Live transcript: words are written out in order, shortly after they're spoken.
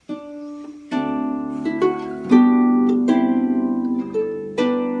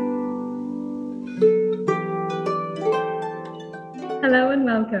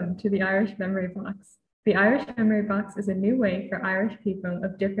welcome to the Irish Memory Box. The Irish Memory Box is a new way for Irish people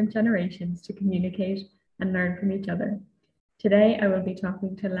of different generations to communicate and learn from each other. Today, I will be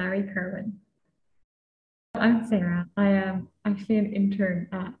talking to Larry Kerwin. I'm Sarah. I am actually an intern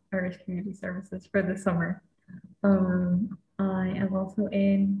at Irish Community Services for the summer. I am also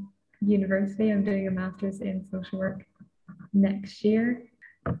in university. I'm doing a master's in social work next year.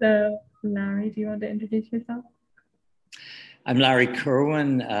 So, Larry, do you want to introduce yourself? I'm Larry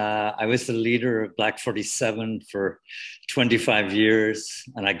Kerwin. I was the leader of Black 47 for 25 years,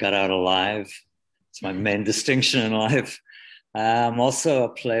 and I got out alive. It's my main distinction in life. I'm also a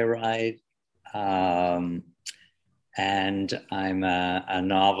playwright, and I'm a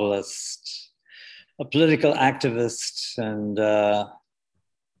novelist, a political activist, and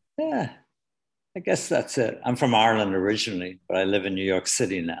I guess that's it. I'm from Ireland originally, but I live in New York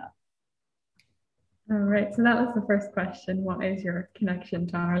City now. All right, so that was the first question. What is your connection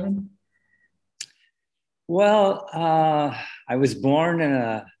to Ireland? Well, I was born in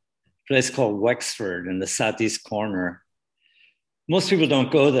a place called Wexford in the southeast corner. Most people don't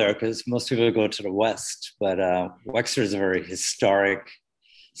go there because most people go to the west, but Wexford is a very historic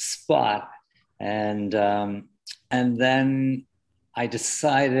spot. And then I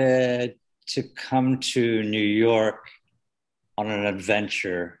decided to come to New York on an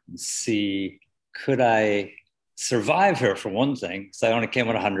adventure and see, could I survive here for one thing? Because I only came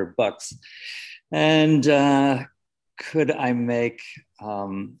with $100. And could I make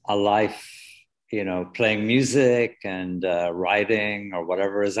a life, playing music and writing or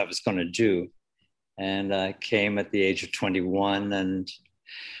whatever it is I was going to do? And I came at the age of 21, and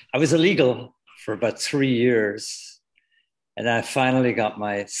I was illegal for about 3 years. And I finally got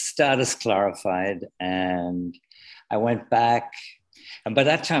my status clarified, and I went back. And by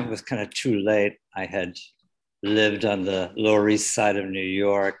that time, it was kind of too late. I had lived on the Lower East Side of New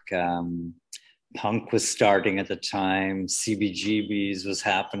York. Punk was starting at the time. CBGBs was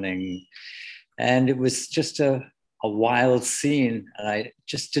happening. And it was just a wild scene. And I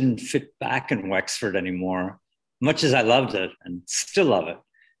just didn't fit back in Wexford anymore, much as I loved it and still love it.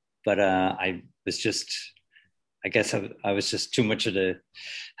 But I was just too much of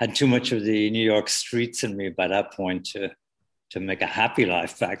the New York streets in me by that point to make a happy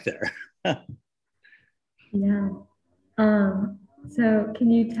life back there. Yeah. So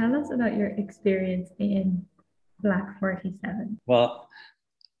can you tell us about your experience in Black 47? Well,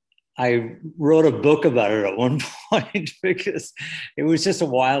 I wrote a book about it at one point because it was just a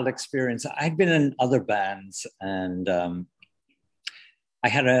wild experience. I'd been in other bands, and I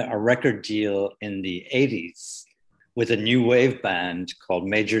had a record deal in the 80s with a new wave band called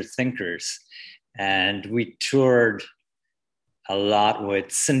Major Thinkers. And we toured a lot with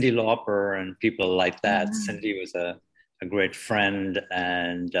Cyndi Lauper and people like that. Mm-hmm. Cyndi was a great friend.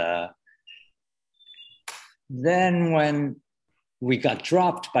 And then when we got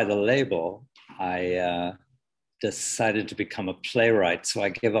dropped by the label, I decided to become a playwright. So I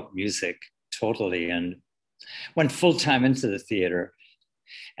gave up music totally and went full-time into the theater.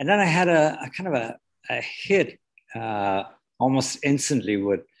 And then I had a kind of a hit almost instantly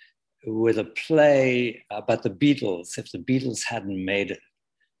with a play about the Beatles, if the Beatles hadn't made it,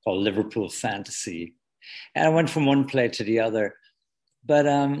 called Liverpool Fantasy. And I went from one play to the other. But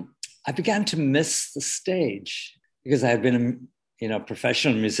I began to miss the stage because I had been a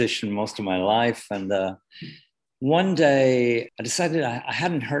professional musician most of my life. And one day I decided I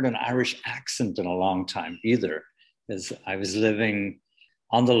hadn't heard an Irish accent in a long time either, because I was living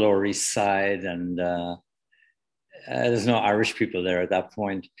on the Lower East Side, and there's no Irish people there at that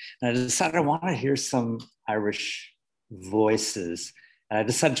point. And I decided I want to hear some Irish voices. And I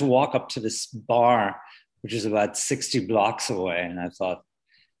decided to walk up to this bar, which is about 60 blocks away. And I thought,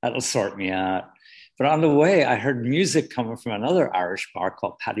 that'll sort me out. But on the way, I heard music coming from another Irish bar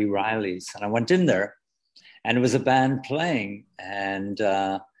called Paddy Riley's. And I went in there, and it was a band playing. And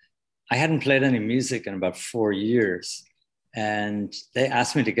I hadn't played any music in about 4 years. And they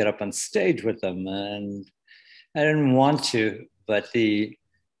asked me to get up on stage with them. And I didn't want to, but the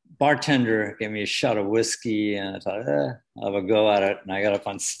bartender gave me a shot of whiskey, and I thought, I'll have a go at it. And I got up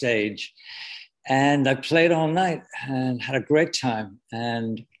on stage, and I played all night and had a great time.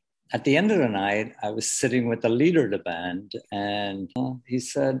 And at the end of the night, I was sitting with the leader of the band, and he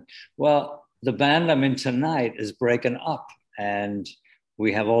said, well, the band I'm in tonight is breaking up, and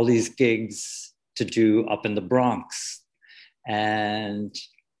we have all these gigs to do up in the Bronx. And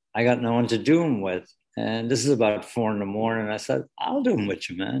I got no one to do them with. And this is about 4 a.m. I said, I'll do them with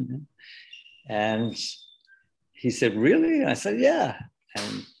you, man. And he said, really? And I said, yeah.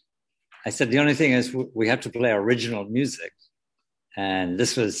 And I said, the only thing is we have to play original music. And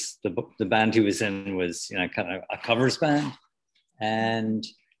this was the band he was in was, kind of a covers band. And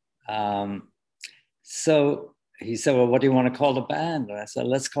so he said, well, what do you want to call the band? And I said,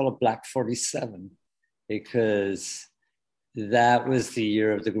 let's call it Black 47, because that was the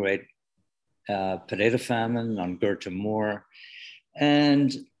year of the great potato famine on Goethe Moor.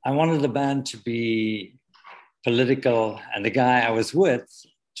 And I wanted the band to be political. And the guy I was with,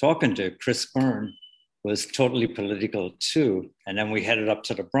 talking to, Chris Byrne, was totally political too. And then we headed up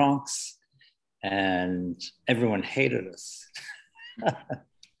to the Bronx and everyone hated us.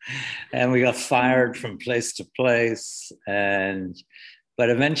 And we got fired from place to place. But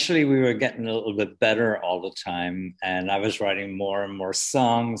eventually we were getting a little bit better all the time. And I was writing more and more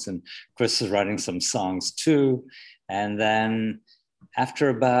songs, and Chris was writing some songs too. And then after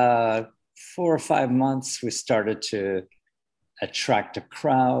about 4 or 5 months, we started to attract a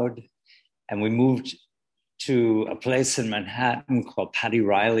crowd, and we moved to a place in Manhattan called Paddy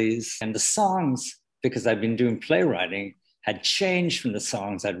Riley's. And the songs, because I'd been doing playwriting, had changed from the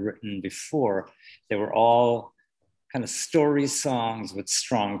songs I'd written before. They were all kind of story songs with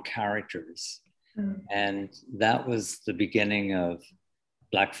strong characters. Mm. And that was the beginning of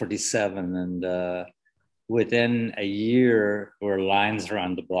Black 47. And within a year, there were lines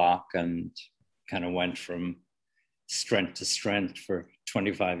around the block, and kind of went from strength to strength for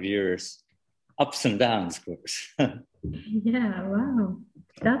 25 years. Ups and downs, of course. Yeah, wow.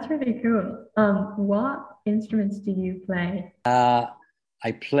 That's really cool. What instruments do you play?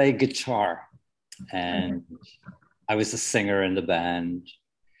 I play guitar, and I was a singer in the band.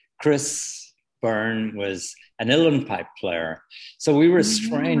 Chris Byrne was an uilleann pipe player. So we were a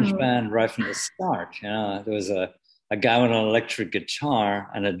strange band right from the start. There was a guy with an electric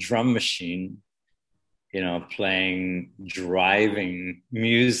guitar and a drum machine, playing driving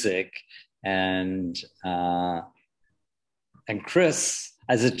music. And Chris,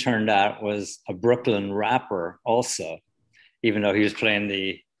 as it turned out, was a Brooklyn rapper also, even though he was playing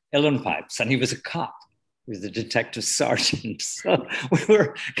the uilleann pipes, and he was a cop. He was a detective sergeant. So we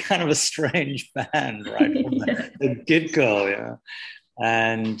were kind of a strange band, right? From the get-go,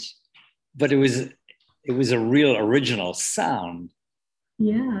 but it was a real original sound.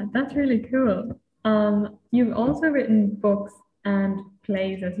 Yeah, that's really cool. You've also written books and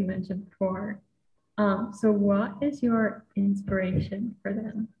plays, as you mentioned before. So what is your inspiration for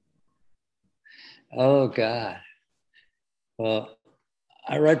them? Oh, God. Well,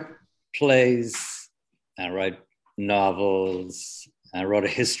 I write plays, I write novels, I wrote a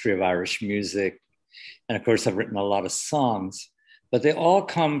history of Irish music, and of course I've written a lot of songs, but they all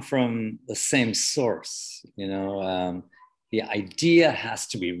come from the same source. The idea has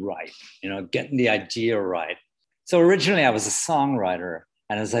to be right, getting the idea right. So originally I was a songwriter,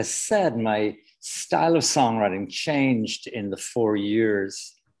 and as I said, my style of songwriting changed in the 4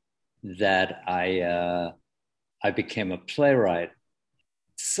 years that I became a playwright.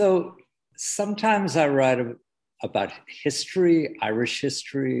 So sometimes I write about history, Irish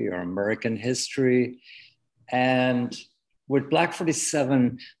history or American history. And with Black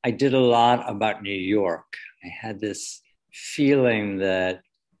 47, I did a lot about New York. I had this feeling that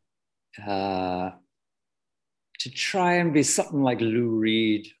to try and be something like Lou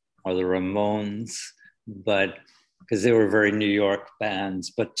Reed or the Ramones, but because they were very New York bands,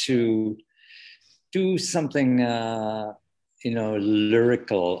 but to do something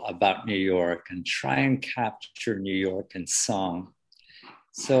lyrical about New York and try and capture New York in song.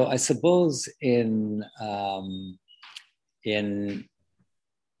 So I suppose in the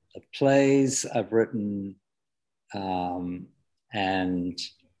plays I've written and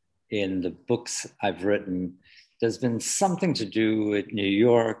in the books I've written, there's been something to do with New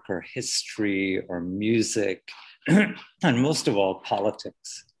York or history or music, and most of all,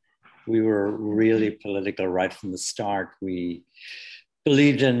 politics. We were really political right from the start. We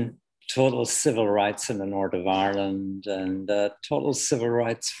believed in total civil rights in the north of Ireland, and total civil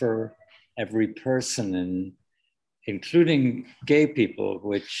rights for every person, and including gay people,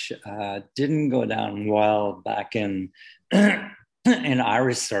 which didn't go down well back in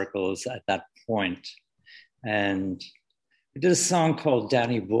Irish circles at that point. And we did a song called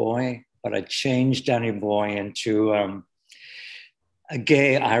Danny Boy, but I changed Danny Boy into a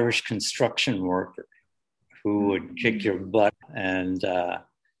gay Irish construction worker who would kick your butt. And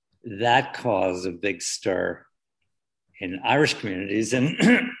that caused a big stir in Irish communities, and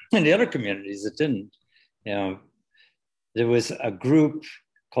in the other communities it didn't. There was a group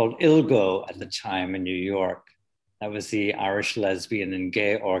called ILGO at the time in New York. That was the Irish Lesbian and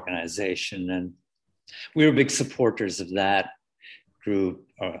Gay Organization. And we were big supporters of that group.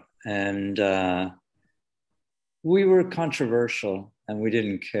 And we were controversial and we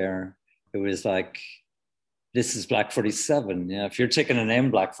didn't care. It was like, this is Black 47. You know, if you're taking a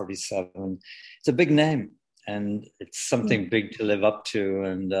name Black 47, it's a big name and it's something big to live up to.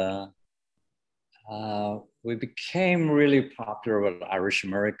 And we became really popular with Irish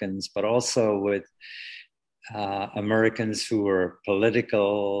Americans, but also with Americans who were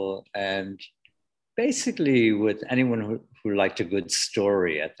political, and basically with anyone who liked a good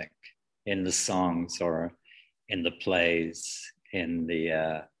story, I think, in the songs or in the plays, in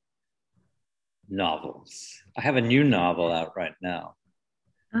the novels. I have a new novel out right now.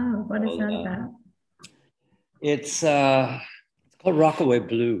 Oh, what is that about? It's called Rockaway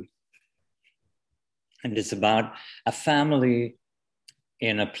Blue. And it's about a family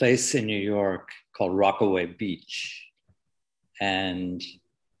in a place in New York called Rockaway Beach. And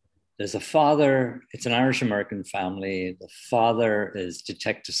there's a father, it's an Irish-American family. The father is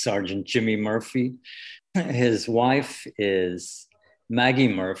Detective Sergeant Jimmy Murphy. His wife is Maggie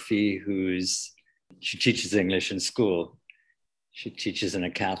Murphy, she teaches English in school. She teaches in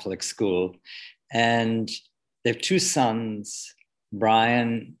a Catholic school. And they have two sons,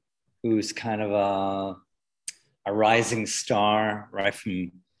 Brian, who's kind of a rising star right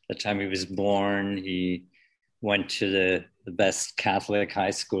from the time he was born. He went to the best Catholic high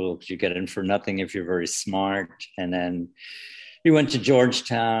school because you get in for nothing if you're very smart. And then he went to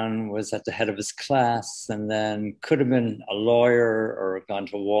Georgetown, was at the head of his class, and then could have been a lawyer or gone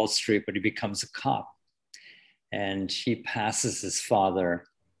to Wall Street, but he becomes a cop. And he passes his father.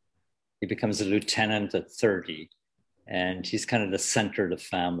 He becomes a lieutenant at 30. And he's kind of the center of the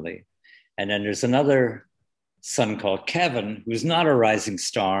family. And then there's another son called Kevin, who's not a rising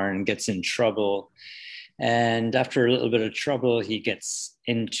star and gets in trouble. And after a little bit of trouble, he gets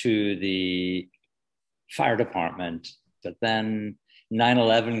into the fire department. But then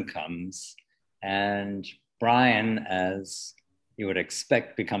 9/11 comes, and Brian, as you would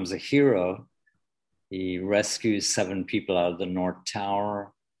expect, becomes a hero. He rescues 7 people out of the North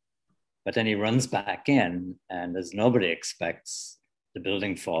Tower, but then he runs back in, and as nobody expects, the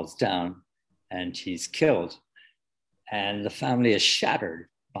building falls down and he's killed. And the family is shattered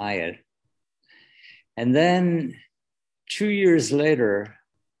by it. And then 2 years later,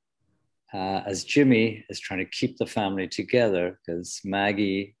 as Jimmy is trying to keep the family together, because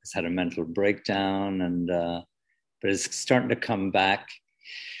Maggie has had a mental breakdown but is starting to come back,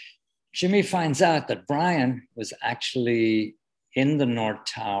 Jimmy finds out that Brian was actually in the North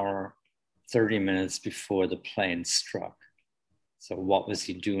Tower 30 minutes before the plane struck. So what was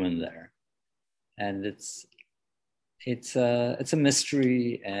he doing there? And it's a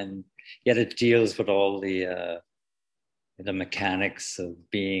mystery, and yet it deals with all the mechanics of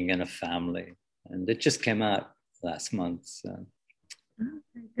being in a family. And it just came out last month. So. Oh,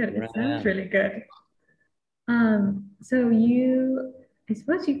 very good. It sounds really good. So I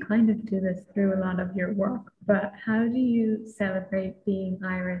suppose you kind of do this through a lot of your work, but how do you celebrate being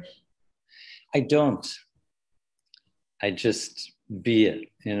Irish? I don't. I just be it,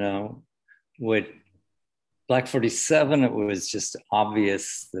 you know. With Black 47, it was just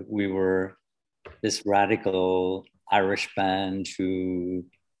obvious that we were this radical Irish band who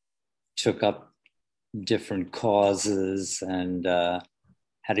took up different causes and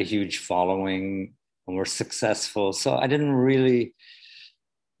had a huge following and were successful. So I didn't really,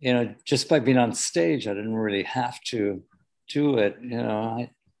 you know, just by being on stage, I didn't really have to do it. You know,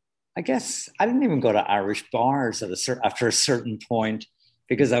 I guess I didn't even go to Irish bars after a certain point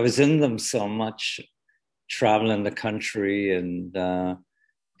because I was in them so much, traveling the country and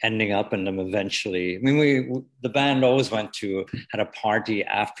ending up in them eventually. I mean, the band always had a party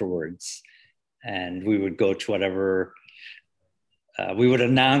afterwards, and we would go to whatever, we would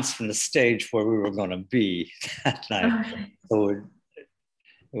announce from the stage where we were going to be that night. Okay. So it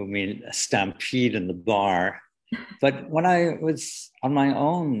would mean a stampede in the bar. But when I was on my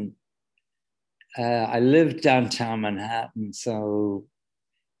own, I lived downtown Manhattan. So,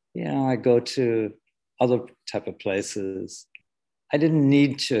 you know, I go to other type of places. I didn't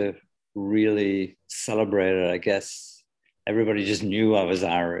need to really celebrate it. I guess everybody just knew I was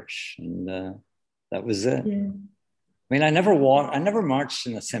Irish, and that was it. Yeah. I mean, I never marched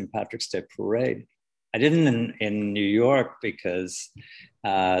in a St. Patrick's Day parade. I didn't in New York because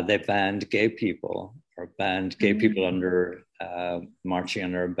they banned gay people or banned gay people under marching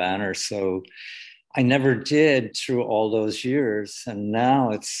under a banner. So I never did through all those years. And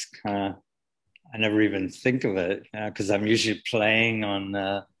now it's kind of, I never even think of it because I'm usually playing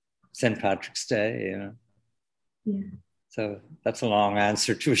on St. Patrick's Day. You know? Yeah. So that's a long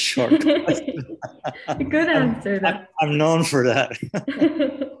answer to a short question. A good answer. I'm known for that.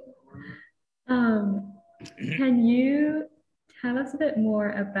 Can you tell us a bit more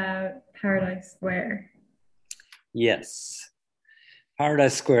about Paradise Square? Yes,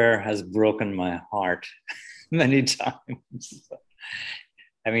 Paradise Square has broken my heart many times.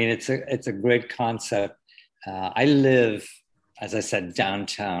 I mean, it's a great concept. I live, as I said,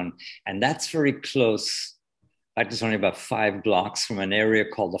 downtown, and that's very close. In fact, it's only about 5 blocks from an area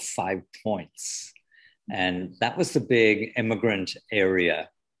called the Five Points. And that was the big immigrant area.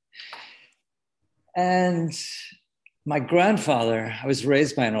 And my grandfather, I was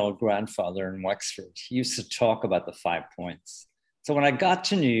raised by an old grandfather in Wexford. He used to talk about the 5 Points. So when I got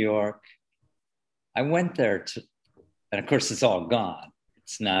to New York, I went there to, and of course, it's all gone.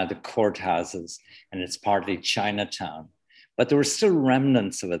 It's now the courthouses and it's partly Chinatown, but there were still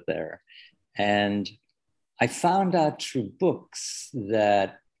remnants of it there. And I found out through books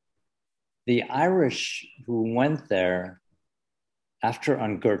that the Irish who went there after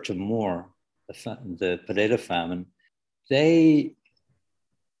An Gorta Mór, the potato famine, they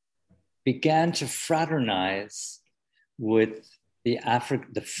began to fraternize with the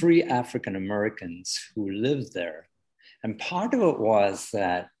free African Americans who lived there. And part of it was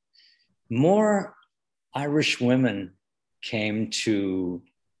that more Irish women came to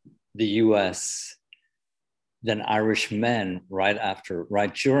the US than Irish men right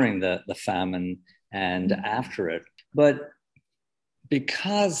during the famine and after it. But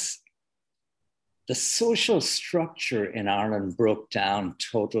because the social structure in Ireland broke down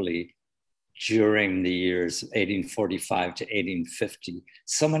totally during the years 1845 to 1850.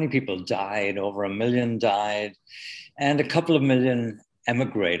 So many people died, over 1 million died, and a couple of million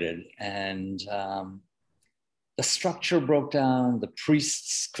emigrated. And the structure broke down. The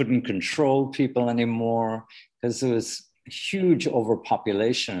priests couldn't control people anymore because there was a huge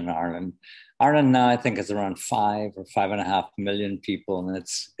overpopulation in Ireland. Ireland now, I think, is around 5 or 5.5 million people, and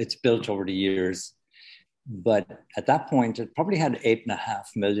it's built over the years. But at that point, it probably had 8.5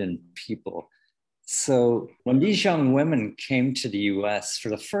 million people. So when these young women came to the US for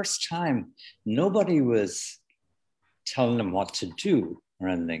the first time, nobody was telling them what to do or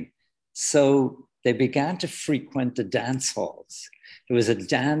anything. So they began to frequent the dance halls. There was a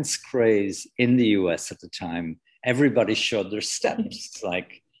dance craze in the US at the time. Everybody showed their steps,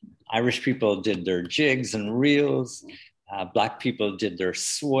 like Irish people did their jigs and reels. Black people did their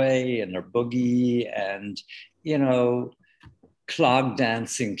sway and their boogie, and, clog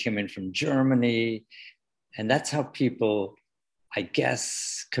dancing came in from Germany. And that's how people, I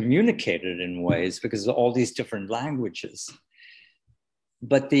guess, communicated in ways because of all these different languages.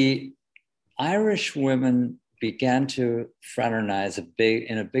 But the Irish women began to fraternize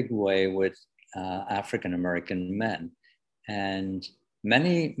in a big way with African-American men. And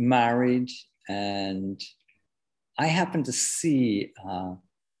many married, and I happened to see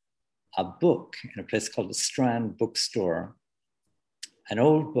a book in a place called the Strand Bookstore, an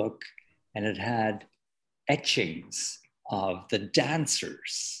old book, and it had etchings of the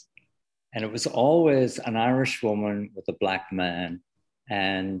dancers. And it was always an Irish woman with a black man.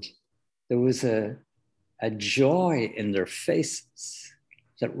 And there was a joy in their faces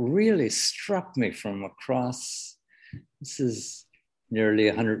that really struck me from across, this is nearly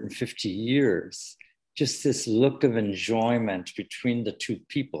 150 years, just this look of enjoyment between the two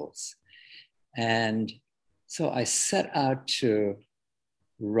peoples. And so I set out to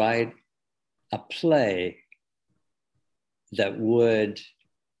write a play that would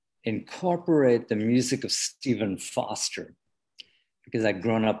incorporate the music of Stephen Foster, because I'd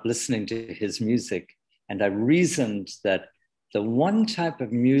grown up listening to his music. And I reasoned that the one type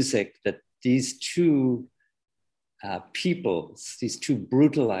of music that these two peoples, these two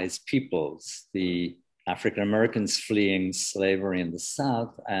brutalized peoples, the African Americans fleeing slavery in the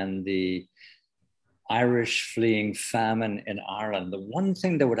South and the Irish fleeing famine in Ireland, the one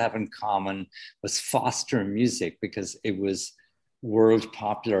thing they would have in common was Foster music, because it was world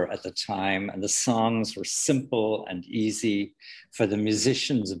popular at the time and the songs were simple and easy for the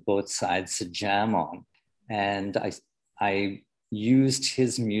musicians of both sides to jam on. And I used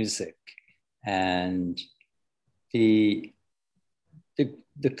his music, and the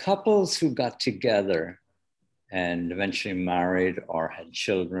couples who got together and eventually married or had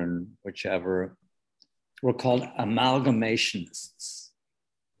children, whichever, were called amalgamationists,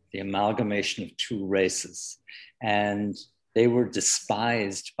 the amalgamation of two races. And they were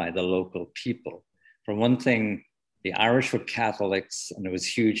despised by the local people. For one thing, the Irish were Catholics, and there was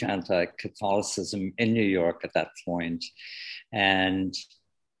huge anti-Catholicism in New York at that point. And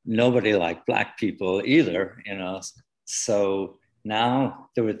nobody liked Black people either, So now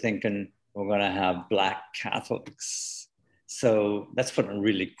they were thinking, we're going to have Black Catholics. So that's put it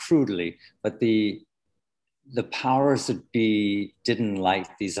really crudely. But the the powers that be didn't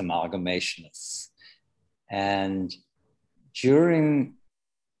like these amalgamationists. And during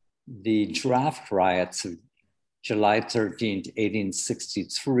the draft riots of July 13th,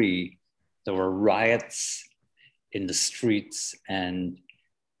 1863, there were riots in the streets, and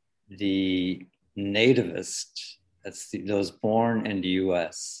the nativists, those born in the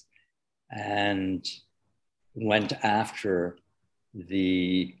US, and went after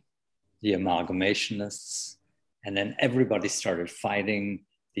the amalgamationists, and then everybody started fighting.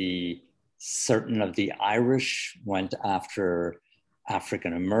 Certain of the Irish went after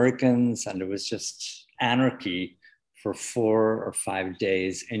African Americans, and it was just anarchy for 4 or 5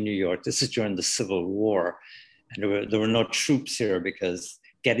 days in New York. This is during the Civil War, and there were no troops here because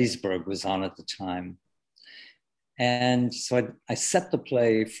Gettysburg was on at the time. And so I set the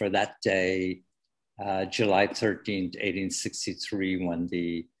play for that day, July 13th, 1863, when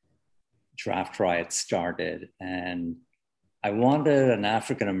the draft riot started. And I wanted an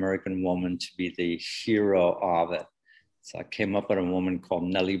African-American woman to be the hero of it. So I came up with a woman called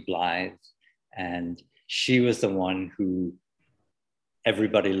Nellie Blythe, and she was the one who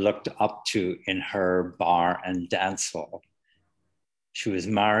everybody looked up to in her bar and dance hall. She was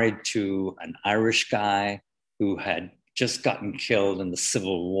married to an Irish guy who had just gotten killed in the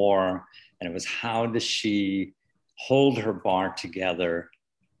Civil War. And it was, how does she hold her bar together?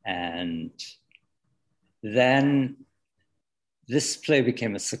 And then this play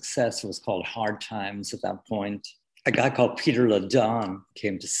became a success. It was called Hard Times at that point. A guy called Peter Ladon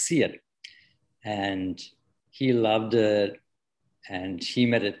came to see it, and he loved it. And he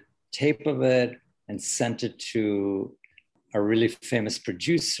made a tape of it and sent it to a really famous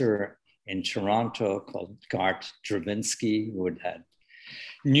producer in Toronto called Gart Drabinsky, who had had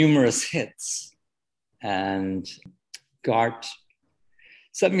numerous hits. And Gart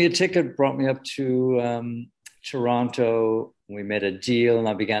sent me a ticket, brought me up to Toronto. We made a deal, and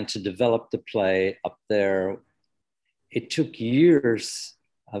I began to develop the play up there. It took years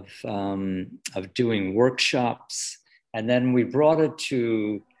of doing workshops. And then we brought it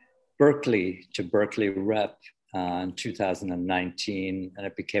to Berkeley Rep in 2019, and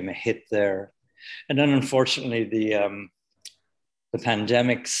it became a hit there. And then unfortunately, the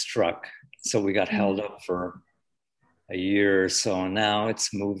pandemic struck, so we got held up for a year or so. Now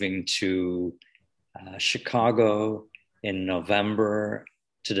it's moving to Chicago in November,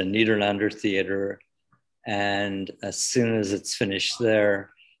 to the Nederlander Theater. And as soon as it's finished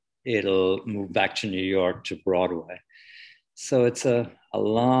there, it'll move back to New York to Broadway. So it's a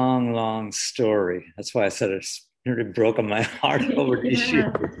long, long story. That's why I said it's really broken my heart over these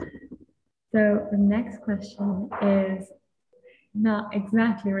years. So the next question is not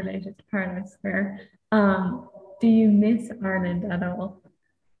exactly related to Parliament Square. Do you miss Ireland at all?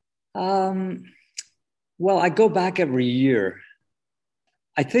 Well, I go back every year.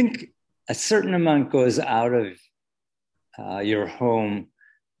 I think a certain amount goes out of your home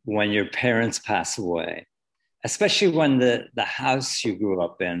when your parents pass away, especially when the house you grew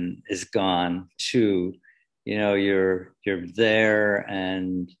up in is gone too. You know, you're there.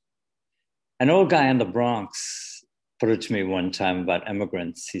 And an old guy in the Bronx put it to me one time about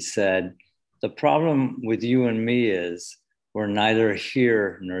immigrants. He said, the problem with you and me is we're neither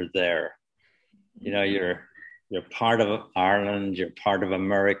here nor there. You know, you're part of Ireland, you're part of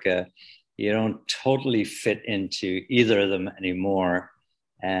America. You don't totally fit into either of them anymore.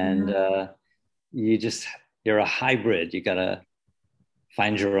 And you're a hybrid. You got to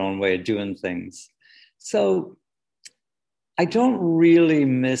find your own way of doing things. So I don't really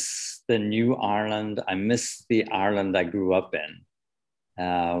miss the new Ireland. I miss the Ireland I grew up in,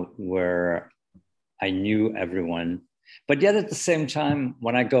 where I knew everyone. But yet at the same time,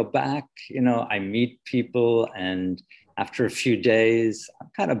 when I go back, you know, I meet people, and after a few days, I'm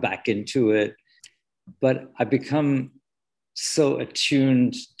kind of back into it. But I become so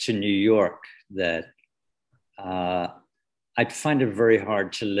attuned to New York that I'd find it very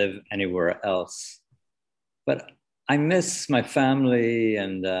hard to live anywhere else. But I miss my family,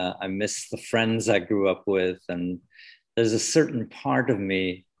 and I miss the friends I grew up with. And there's a certain part of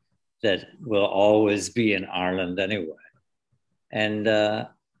me that will always be in Ireland anyway. And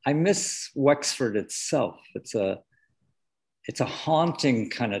I miss Wexford itself. It's a haunting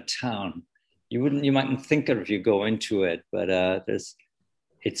kind of town. You mightn't think of it if you go into it, but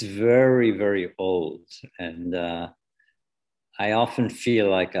it's very, very old. And I often feel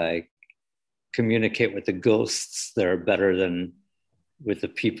like I communicate with the ghosts there better than with the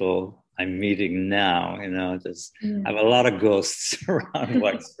people I'm meeting now. You know, I have a lot of ghosts around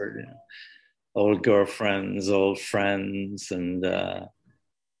Wexford, you know, old girlfriends, old friends. And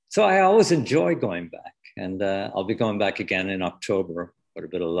so I always enjoy going back. and I'll be going back again in October with a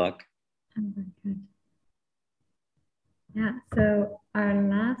bit of luck. Oh, very good. Yeah, so our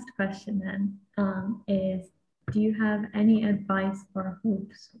last question then is, do you have any advice or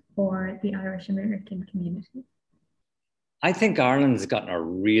hopes for the Irish American community? I think Ireland's gotten a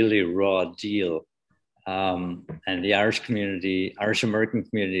really raw deal. And the Irish American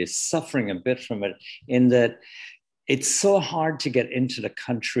community is suffering a bit from it in that it's so hard to get into the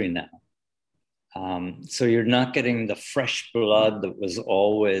country now. So you're not getting the fresh blood that was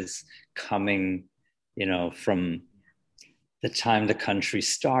always coming, from the time the country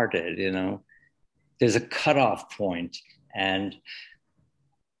started, There's a cutoff point. And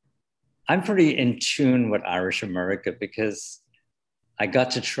I'm pretty in tune with Irish America because I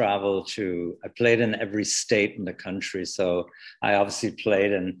got to travel I played in every state in the country. So I obviously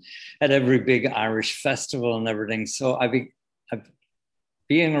played at every big Irish festival and everything. So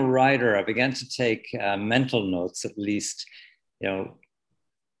being a writer, I began to take mental notes, at least,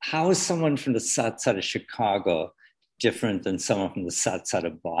 how is someone from the south side of Chicago different than someone from the south side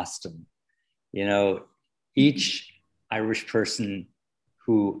of Boston? Each Irish person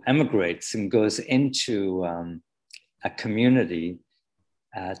who emigrates and goes into a community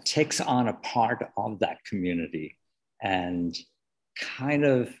takes on a part of that community and kind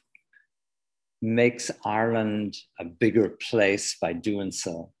of makes Ireland a bigger place by doing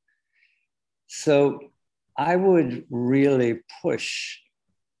so. So I would really push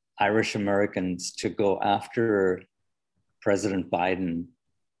Irish Americans to go after President Biden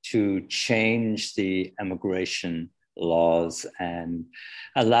to change the immigration laws and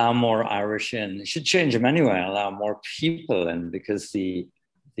allow more Irish in. They should change them anyway, allow more people in, because the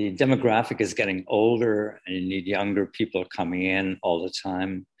demographic is getting older and you need younger people coming in all the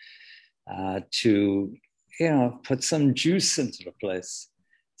time to, put some juice into the place.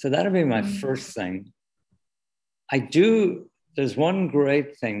 So that'll be my first thing. There's one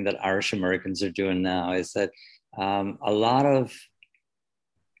great thing that Irish Americans are doing now is that a lot of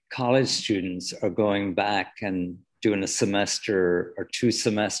college students are going back and doing a semester or 2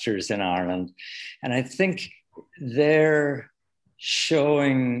 semesters in Ireland. And I think they're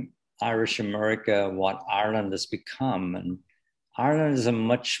showing Irish America what Ireland has become. And Ireland is a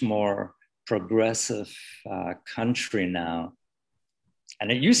much more progressive country now.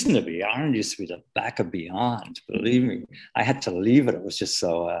 And it used to be, Ireland used to be the back of beyond, believe me. I had to leave it. It was just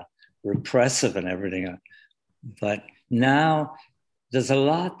so repressive and everything. But now there's a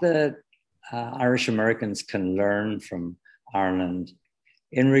lot that Irish Americans can learn from Ireland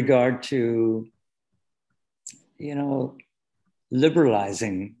in regard to,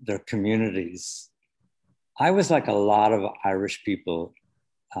 liberalizing their communities. I was like a lot of Irish people,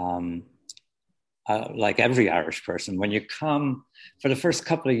 like every Irish person. When you come for the first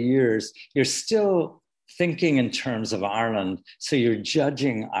couple of years, you're still thinking in terms of Ireland, so you're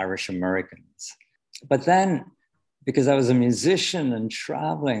judging Irish Americans. But then, because I was a musician and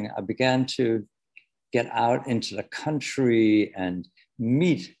traveling, I began to get out into the country and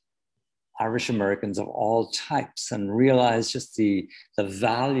meet Irish Americans of all types and realize just the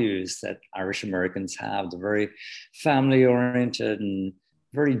values that Irish Americans have, the very family-oriented and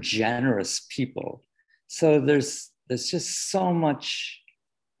very generous people. So there's just so much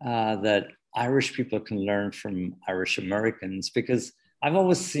that Irish people can learn from Irish Americans, because I've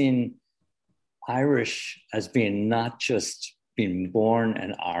always seen Irish as being not just being born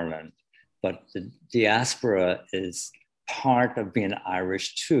in Ireland, but the diaspora is part of being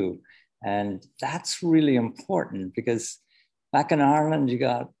Irish too. And that's really important, because back in Ireland, you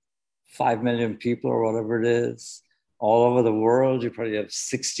got 5 million people or whatever it is. All over the world, you probably have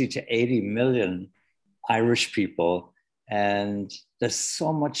 60 to 80 million Irish people. And there's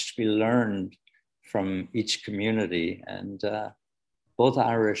so much to be learned from each community. And both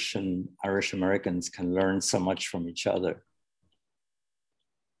Irish and Irish Americans can learn so much from each other.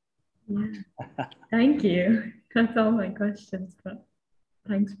 Yeah, thank you. That's all my questions, but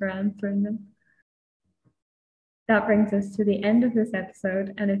thanks for answering them. That brings us to the end of this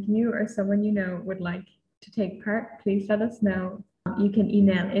episode. And if you or someone you know would like to take part, please let us know. You can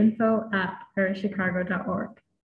email info@irishchicago.org.